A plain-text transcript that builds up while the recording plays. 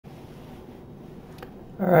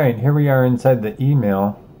Alright, here we are inside the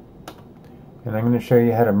email, and I'm going to show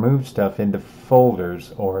you how to move stuff into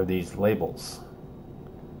folders or these labels.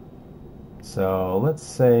 So let's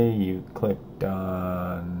say you clicked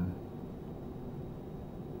on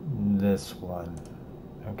this one,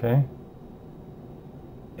 okay?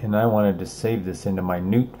 And I wanted to save this into my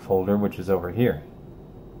Newt folder, which is over here,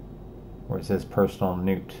 where it says Personal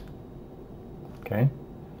Newt, okay?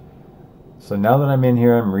 So now that I'm in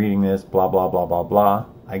here, I'm reading this, blah, blah, blah, blah, blah.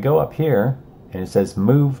 I go up here, and it says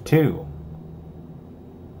Move To.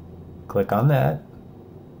 Click on that.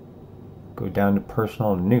 Go down to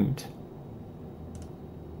Personal Newt.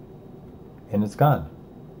 And it's gone.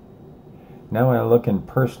 Now when I look in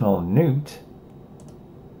Personal Newt,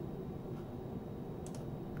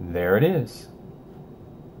 there it is.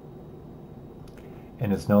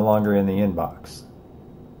 And it's no longer in the inbox.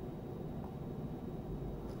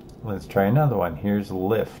 Let's try another one. Here's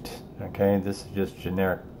Lyft. Okay, this is just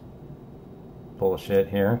generic bullshit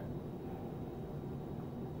here.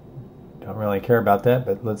 Don't really care about that,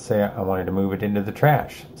 but let's say I wanted to move it into the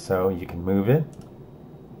trash. So you can move it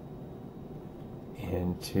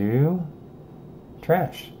into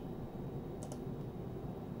trash.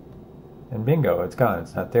 And bingo, it's gone.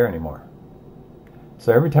 It's not there anymore.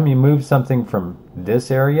 So every time you move something from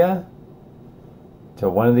this area to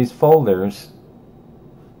one of these folders,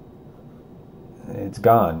 it's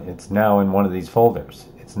gone. It's now in one of these folders.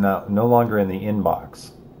 It's no longer in the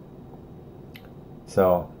inbox.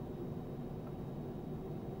 So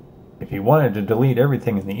if you wanted to delete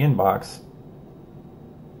everything in the inbox,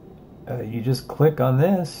 you just click on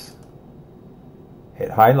this.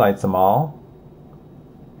 It highlights them all,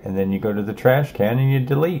 and then you go to the trash can and you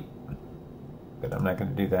delete. But I'm not going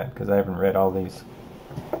to do that because I haven't read all these.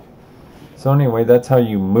 So anyway, that's how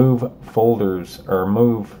you move folders, or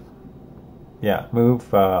move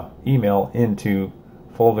email into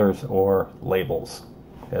folders or labels,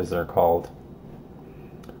 as they're called.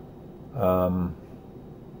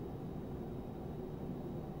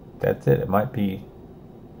 That's it. It might be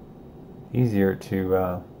easier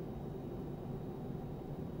to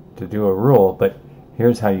do a rule, but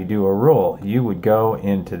here's how you do a rule. You would go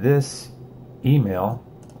into this email,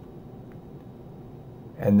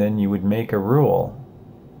 and then you would make a rule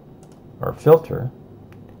or filter,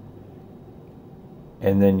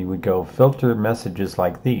 and then you would go filter messages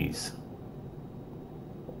like these.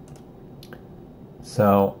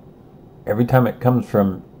 So every time it comes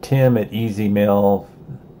from Tim at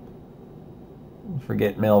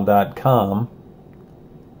easymail.forgetmail.com,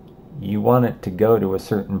 you want it to go to a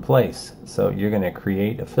certain place. So you're going to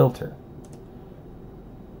create a filter.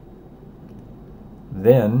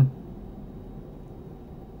 Then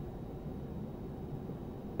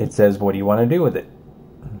it says, what do you want to do with it?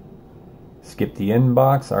 Skip the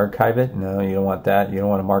inbox, archive it. No, you don't want that. You don't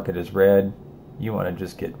want to mark it as read. You want to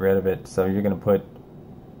just get rid of it. So you're going to put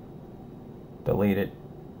delete it.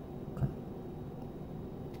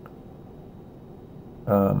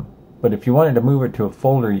 But if you wanted to move it to a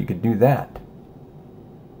folder, you could do that.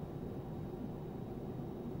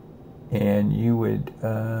 And you would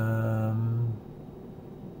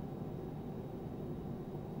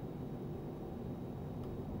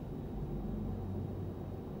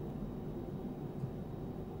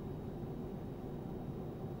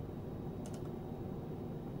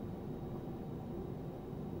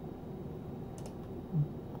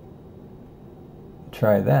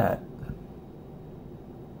try that.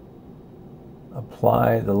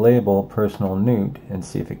 Apply the label Personal Newt and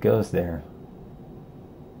see if it goes there.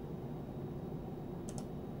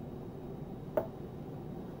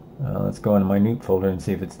 Let's go into my Newt folder and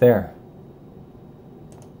see if it's there.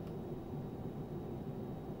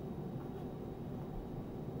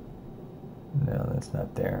 No, that's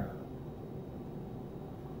not there.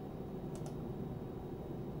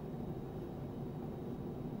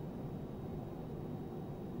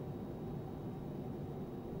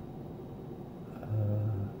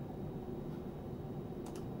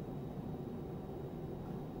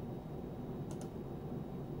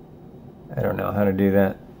 I don't know how to do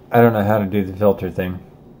that. I don't know how to do the filter thing.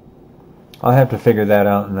 I'll have to figure that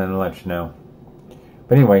out and then let you know.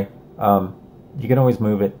 But anyway, you can always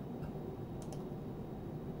move it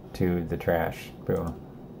to the trash. Boom.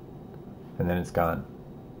 And then it's gone.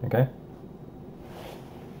 Okay?